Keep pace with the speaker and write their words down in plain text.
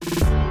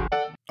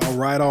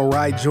All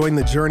right. Join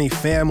the Journey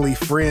family,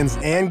 friends,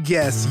 and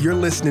guests. You're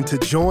listening to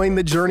Join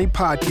the Journey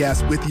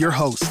podcast with your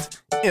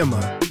host,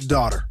 Emma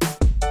Daughter.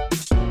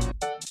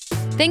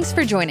 Thanks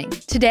for joining.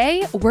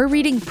 Today, we're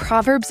reading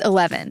Proverbs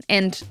 11,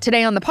 and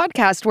today on the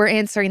podcast, we're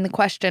answering the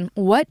question,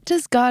 what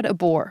does God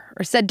abhor?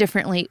 Or said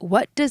differently,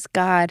 what does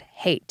God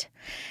hate?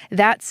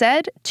 That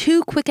said,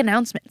 2 quick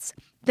announcements.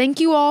 Thank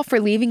you all for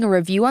leaving a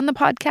review on the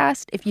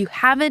podcast. If you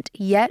haven't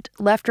yet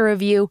left a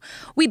review,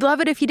 we'd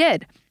love it if you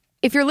did.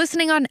 If you're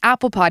listening on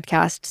Apple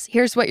Podcasts,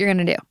 here's what you're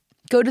going to do.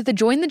 Go to the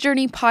Join the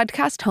Journey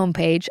podcast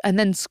homepage and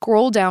then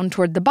scroll down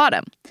toward the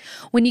bottom.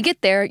 When you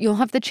get there, you'll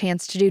have the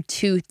chance to do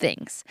 2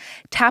 things.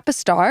 Tap a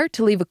star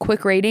to leave a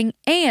quick rating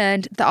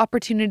and the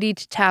opportunity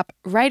to tap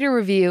write a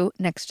review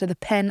next to the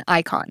pen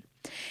icon.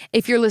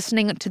 If you're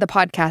listening to the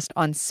podcast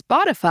on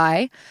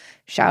Spotify,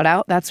 shout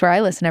out, that's where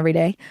I listen every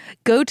day.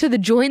 Go to the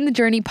Join the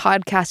Journey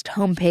podcast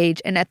homepage,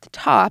 and at the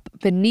top,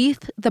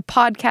 beneath the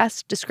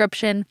podcast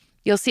description,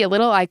 you'll see a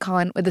little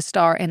icon with a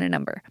star and a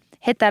number.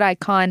 Hit that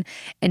icon,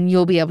 and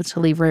you'll be able to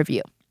leave a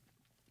review.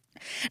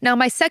 Now,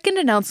 my second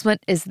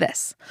announcement is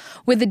this.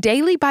 With the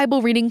daily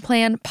Bible reading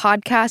plan,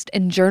 podcast,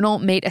 and journal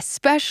made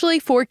especially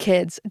for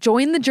kids,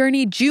 Join the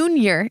Journey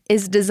Junior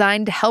is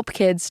designed to help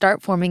kids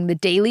start forming the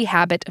daily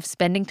habit of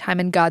spending time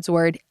in God's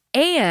Word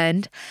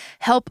and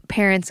help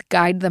parents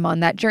guide them on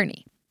that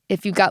journey.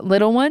 If you've got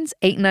little ones,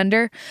 8 and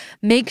under,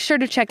 make sure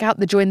to check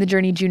out the Join the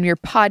Journey Junior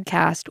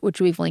podcast,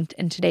 which we've linked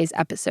in today's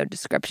episode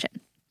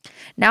description.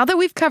 Now that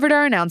we've covered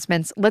our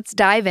announcements, let's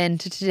dive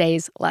into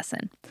today's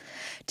lesson.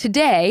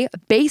 Today,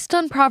 based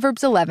on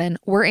Proverbs 11,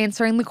 we're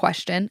answering the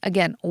question,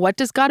 again, what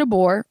does God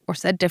abhor? Or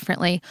said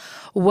differently,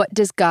 what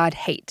does God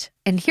hate?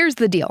 And here's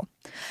the deal.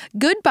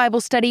 Good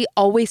Bible study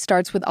always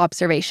starts with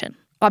observation.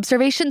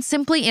 Observation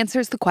simply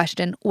answers the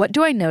question, what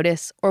do I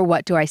notice or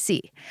what do I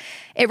see?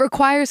 It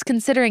requires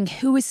considering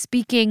who is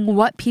speaking,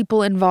 what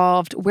people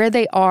involved, where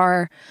they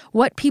are,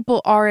 what people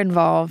are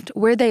involved,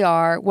 where they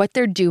are, what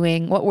they're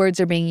doing, what words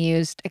are being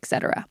used,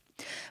 etc.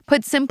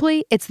 Put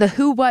simply, it's the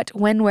who, what,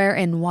 when, where,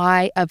 and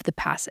why of the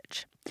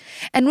passage.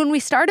 And when we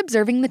start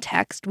observing the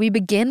text, we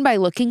begin by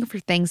looking for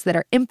things that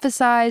are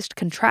emphasized,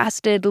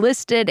 contrasted,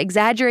 listed,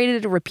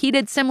 exaggerated,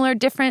 repeated, similar,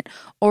 different,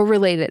 or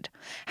related.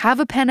 Have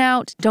a pen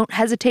out. Don't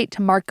hesitate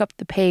to mark up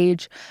the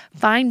page.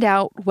 Find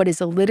out what is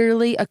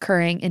literally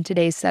occurring in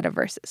today's set of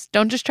verses.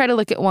 Don't just try to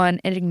look at one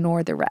and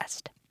ignore the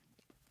rest.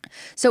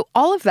 So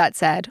all of that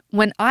said,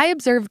 when I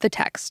observe the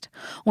text,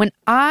 when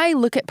I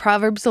look at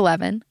Proverbs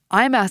 11,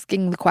 I'm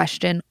asking the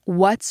question,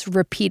 what's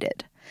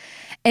repeated?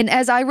 And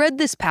as I read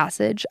this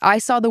passage, I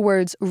saw the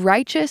words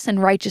righteous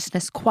and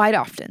righteousness quite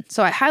often.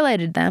 So I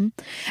highlighted them,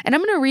 and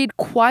I'm going to read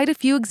quite a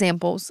few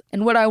examples.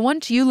 And what I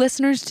want you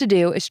listeners to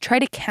do is try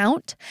to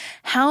count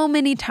how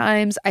many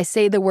times I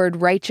say the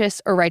word righteous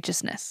or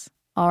righteousness.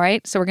 All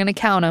right, so we're going to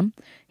count them.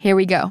 Here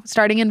we go,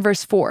 starting in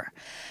verse 4.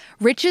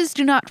 Riches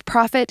do not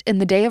profit in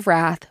the day of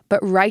wrath, but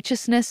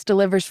righteousness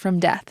delivers from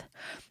death.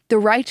 The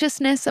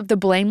righteousness of the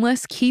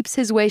blameless keeps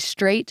his way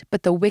straight,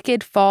 but the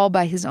wicked fall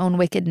by his own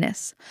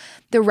wickedness.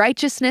 The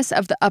righteousness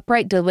of the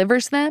upright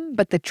delivers them,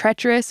 but the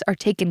treacherous are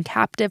taken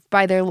captive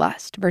by their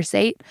lust. Verse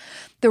 8,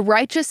 the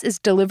righteous is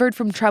delivered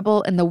from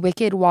trouble, and the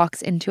wicked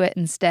walks into it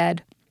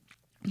instead.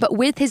 But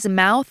with his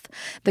mouth,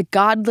 the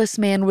godless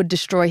man would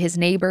destroy his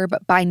neighbor,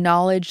 but by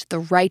knowledge, the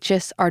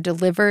righteous are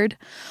delivered.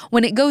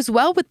 When it goes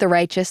well with the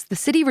righteous, the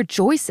city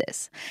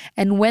rejoices.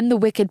 And when the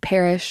wicked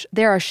perish,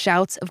 there are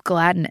shouts of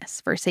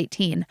gladness. Verse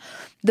 18,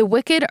 the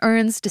wicked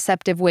earns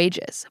deceptive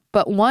wages,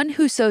 but one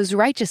who sows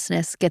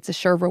righteousness gets a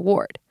sure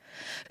reward.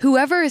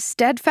 Whoever is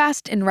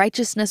steadfast in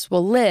righteousness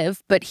will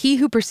live, but he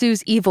who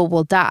pursues evil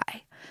will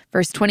die.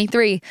 Verse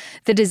 23,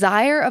 the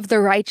desire of the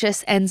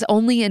righteous ends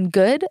only in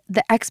good,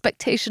 the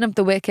expectation of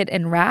the wicked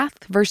in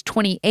wrath. Verse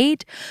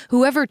 28,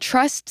 whoever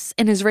trusts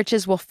in his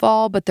riches will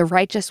fall, but the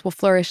righteous will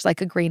flourish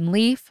like a green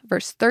leaf.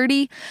 Verse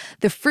 30,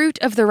 the fruit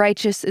of the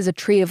righteous is a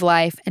tree of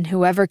life, and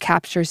whoever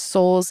captures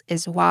souls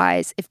is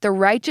wise. If the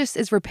righteous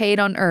is repaid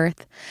on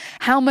earth,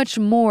 how much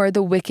more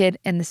the wicked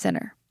and the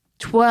sinner?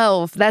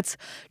 12. That's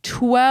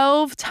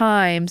 12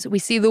 times we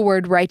see the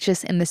word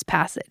righteous in this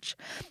passage.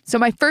 So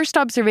my first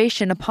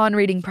observation upon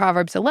reading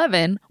Proverbs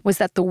 11 was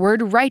that the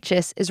word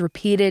righteous is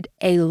repeated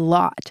a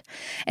lot.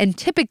 And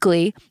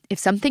typically, if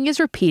something is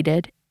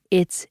repeated,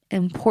 it's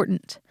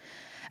important.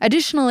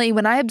 Additionally,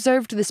 when I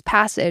observed this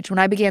passage, when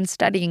I began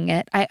studying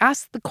it, I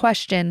asked the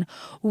question,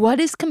 what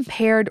is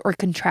compared or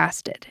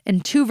contrasted?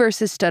 And 2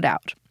 verses stood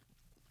out.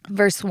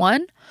 Verse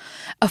 1,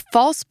 a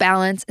false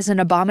balance is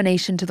an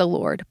abomination to the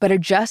Lord, but a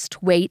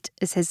just weight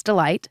is his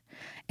delight.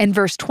 And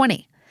verse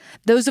 20,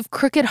 those of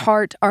crooked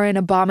heart are an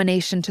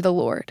abomination to the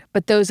Lord,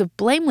 but those of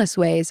blameless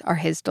ways are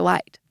his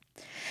delight.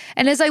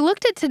 And as I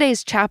looked at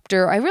today's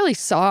chapter, I really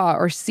saw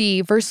or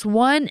see verse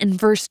 1 and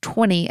verse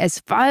 20 as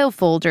file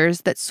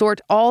folders that sort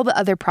all the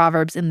other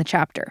proverbs in the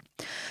chapter.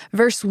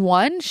 Verse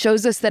 1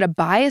 shows us that a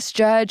biased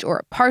judge or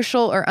a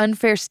partial or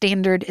unfair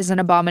standard is an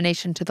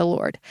abomination to the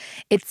Lord.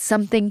 It's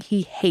something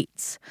he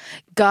hates.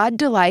 God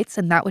delights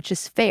in that which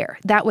is fair,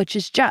 that which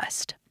is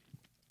just.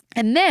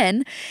 And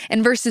then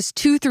in verses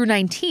 2 through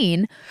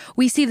 19,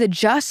 we see the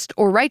just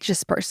or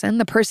righteous person,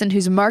 the person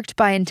who's marked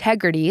by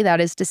integrity,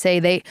 that is to say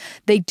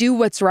they do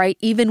what's right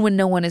even when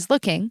no one is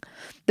looking.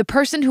 The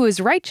person who is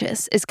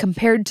righteous is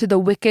compared to the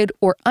wicked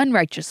or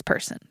unrighteous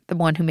person, the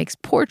one who makes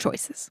poor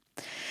choices.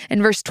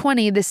 In verse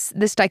 20, this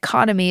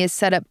dichotomy is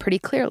set up pretty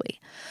clearly.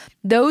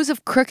 Those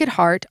of crooked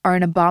heart are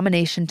an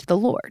abomination to the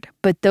Lord,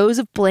 but those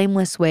of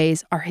blameless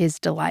ways are his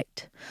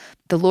delight.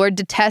 The Lord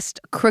detests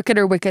a crooked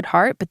or wicked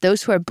heart, but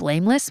those who are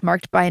blameless,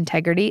 marked by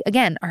integrity,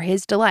 again, are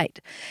his delight.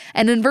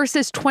 And in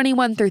verses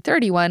 21 through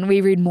 31,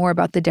 we read more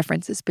about the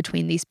differences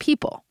between these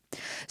people.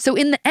 So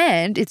in the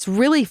end, it's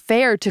really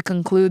fair to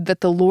conclude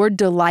that the Lord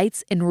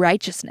delights in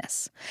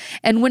righteousness.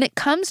 And when it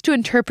comes to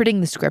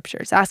interpreting the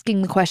scriptures,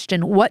 asking the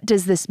question, what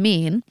does this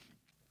mean?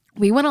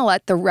 We want to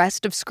let the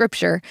rest of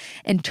Scripture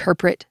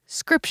interpret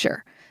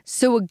Scripture.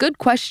 So a good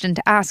question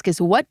to ask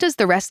is, what does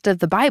the rest of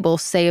the Bible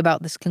say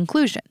about this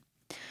conclusion?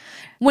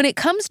 When it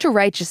comes to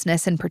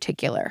righteousness in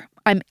particular,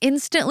 I'm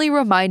instantly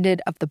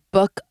reminded of the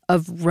book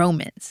of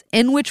Romans,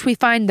 in which we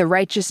find the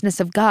righteousness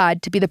of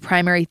God to be the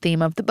primary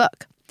theme of the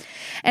book.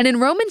 And in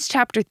Romans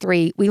chapter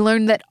 3, we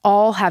learn that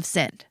all have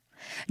sinned.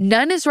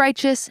 None is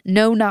righteous,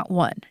 no, not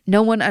one.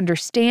 No one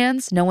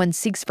understands, no one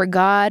seeks for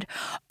God.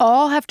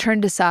 All have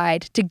turned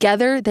aside.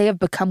 Together they have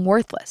become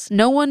worthless.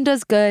 No one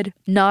does good,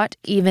 not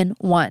even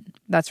one.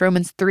 That's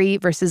Romans 3,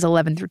 verses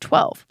 11 through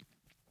 12.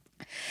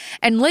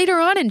 And later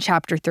on in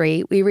chapter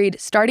 3, we read,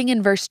 starting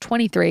in verse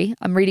 23,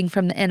 I'm reading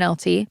from the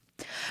NLT,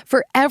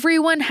 "For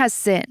everyone has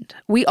sinned.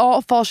 We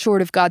all fall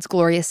short of God's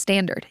glorious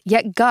standard.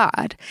 Yet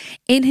God,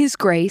 in his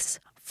grace,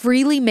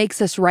 freely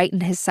makes us right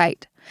in his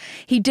sight.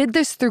 He did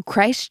this through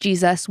Christ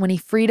Jesus when he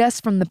freed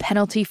us from the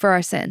penalty for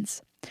our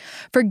sins.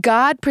 For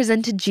God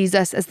presented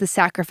Jesus as the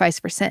sacrifice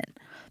for sin.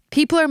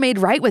 People are made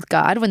right with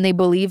God when they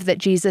believe that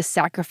Jesus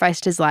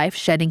sacrificed his life,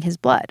 shedding his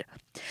blood.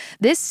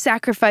 This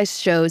sacrifice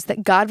shows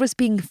that God was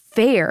being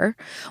fair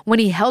when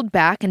he held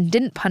back and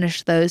didn't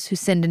punish those who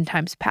sinned in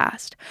times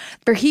past.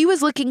 For he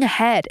was looking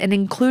ahead and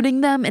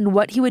including them in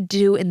what he would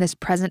do in this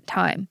present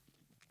time.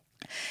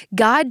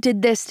 God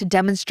did this to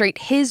demonstrate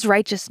his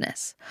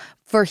righteousness,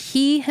 for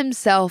he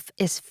himself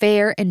is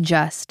fair and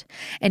just,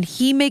 and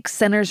he makes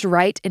sinners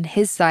right in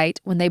his sight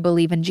when they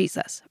believe in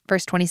Jesus."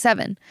 Verse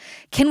 27,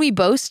 "Can we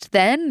boast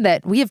then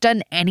that we have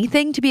done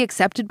anything to be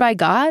accepted by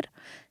God?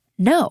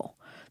 No,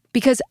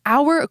 because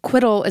our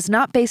acquittal is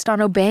not based on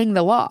obeying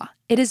the law.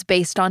 It is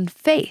based on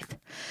faith.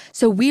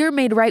 So we are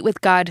made right with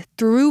God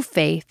through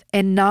faith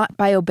and not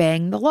by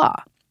obeying the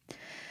law."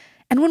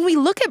 And when we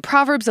look at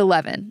Proverbs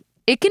 11,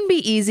 it can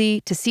be easy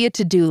to see a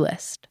to-do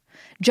list.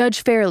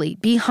 Judge fairly,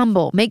 be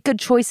humble, make good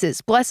choices,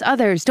 bless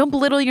others, don't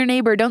belittle your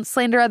neighbor, don't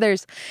slander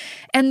others.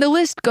 And the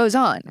list goes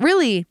on.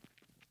 Really,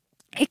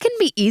 it can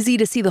be easy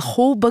to see the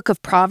whole book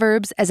of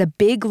Proverbs as a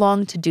big,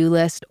 long to-do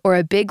list or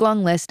a big,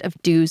 long list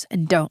of do's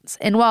and don'ts.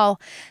 And while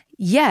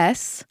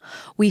yes,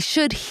 we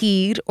should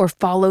heed or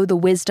follow the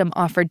wisdom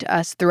offered to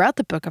us throughout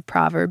the book of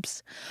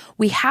Proverbs,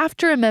 we have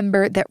to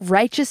remember that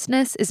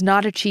righteousness is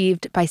not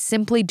achieved by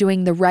simply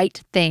doing the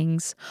right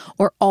things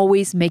or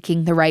always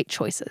making the right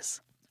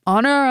choices.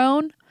 On our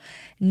own,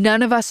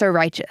 none of us are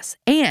righteous,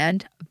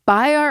 and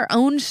by our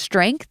own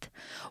strength,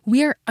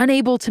 we are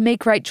unable to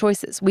make right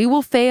choices. We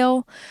will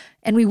fail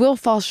and we will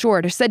fall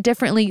short, or said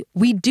differently,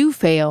 we do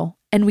fail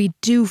and we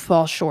do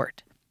fall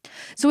short.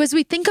 So as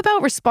we think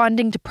about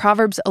responding to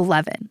Proverbs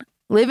 11,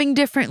 living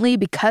differently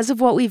because of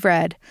what we've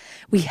read,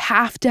 we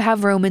have to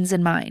have Romans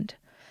in mind.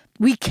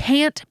 We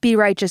can't be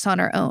righteous on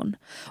our own.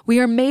 We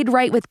are made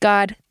right with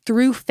God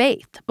through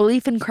faith,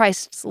 belief in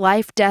Christ's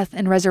life, death,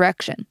 and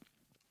resurrection.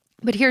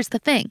 But here's the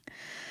thing.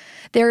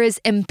 There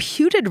is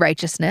imputed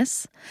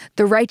righteousness,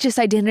 the righteous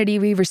identity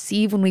we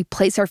receive when we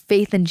place our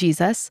faith in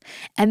Jesus,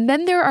 and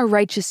then there are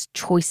righteous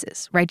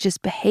choices, righteous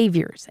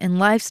behaviors, and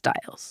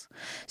lifestyles.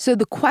 So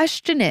the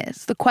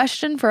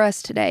question for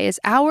us today is,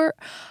 are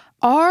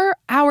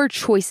our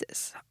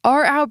choices,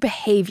 are our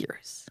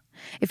behaviors,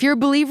 if you're a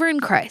believer in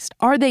Christ,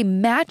 are they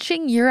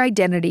matching your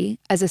identity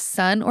as a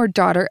son or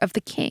daughter of the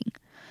King?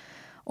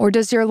 Or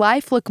does your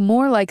life look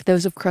more like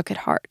those of crooked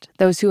heart,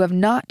 those who have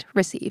not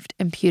received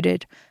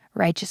imputed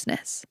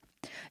righteousness?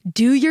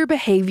 Do your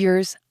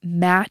behaviors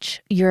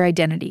match your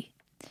identity?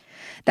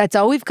 That's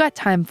all we've got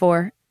time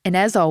for. And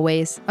as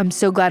always, I'm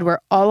so glad we're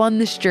all on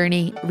this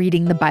journey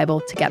reading the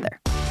Bible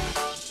together.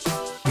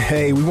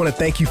 Hey, we want to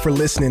thank you for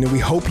listening, and we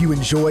hope you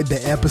enjoyed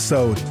the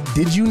episode.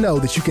 Did you know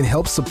that you can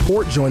help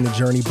support Join the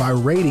Journey by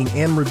rating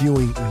and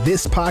reviewing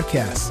this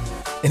podcast?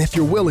 And if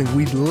you're willing,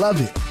 we'd love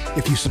it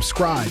if you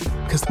subscribe,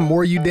 because the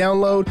more you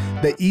download,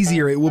 the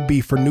easier it will be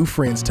for new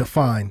friends to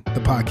find the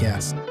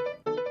podcast.